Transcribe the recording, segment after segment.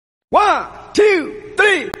1, 2,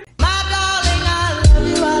 3. My darling, I love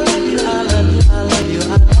you, I love you, I love you, I love you,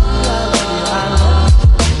 I love you, I love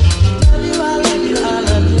you, I love you, I love you, I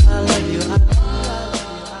love you, I love you.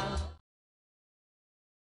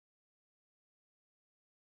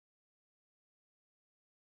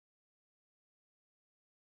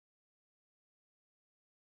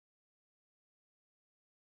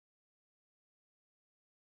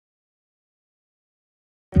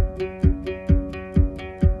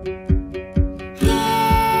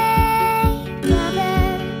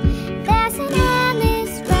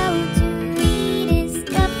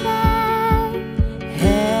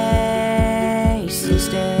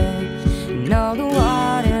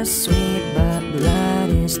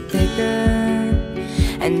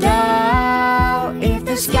 And oh, if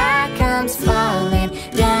the sky comes falling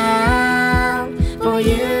down for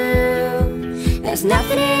you, there's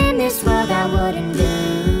nothing in this world I wouldn't do.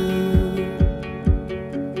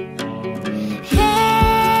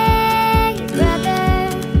 Hey,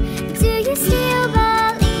 brother, do you still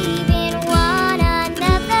believe in one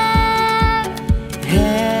another?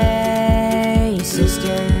 Hey,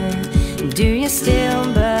 sister, do you still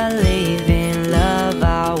believe in love?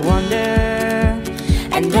 I wonder.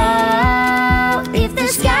 And oh, if the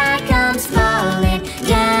sky comes falling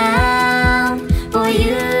down for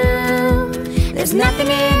you, there's nothing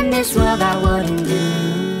in this world I wouldn't do.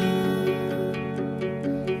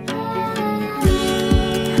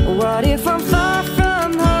 What if I'm far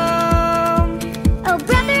from home? Oh,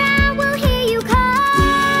 brother, I will hear you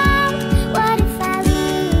call. What if I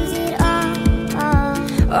lose it all?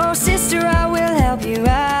 Oh, sister, I will help you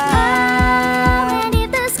out.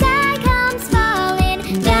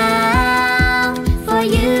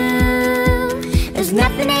 There's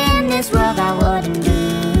nothing in this world I wouldn't do.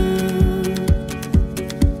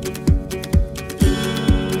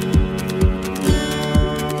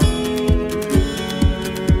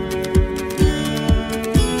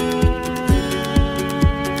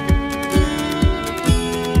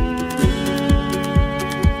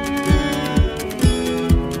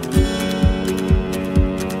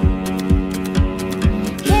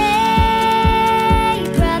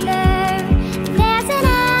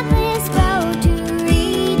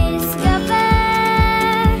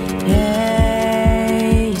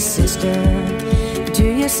 Do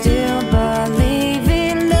you still believe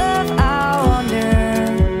in love? I wonder.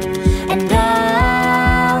 And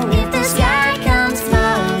oh, if the sky comes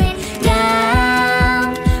falling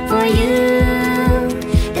down for you,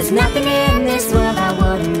 there's nothing in this world I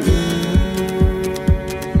wouldn't do.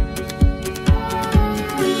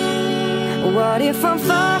 What if I'm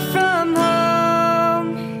far from home?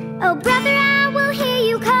 Oh, brother, I will hear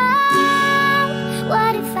you call.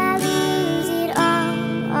 What if I lose it all?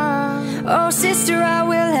 Oh, sister, I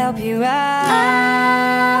will help you out.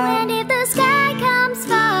 Oh, and if the sky comes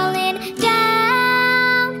falling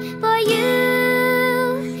down for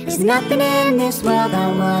you, there's nothing in this world I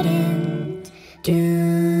wouldn't do.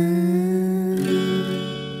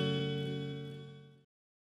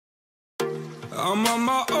 I'm on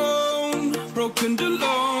my own, broken and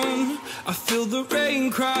alone. I feel the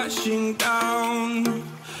rain crashing down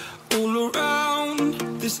all around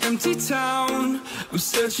this empty town. I'm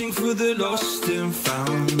searching for the lost and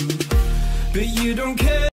found, but you don't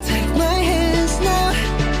care.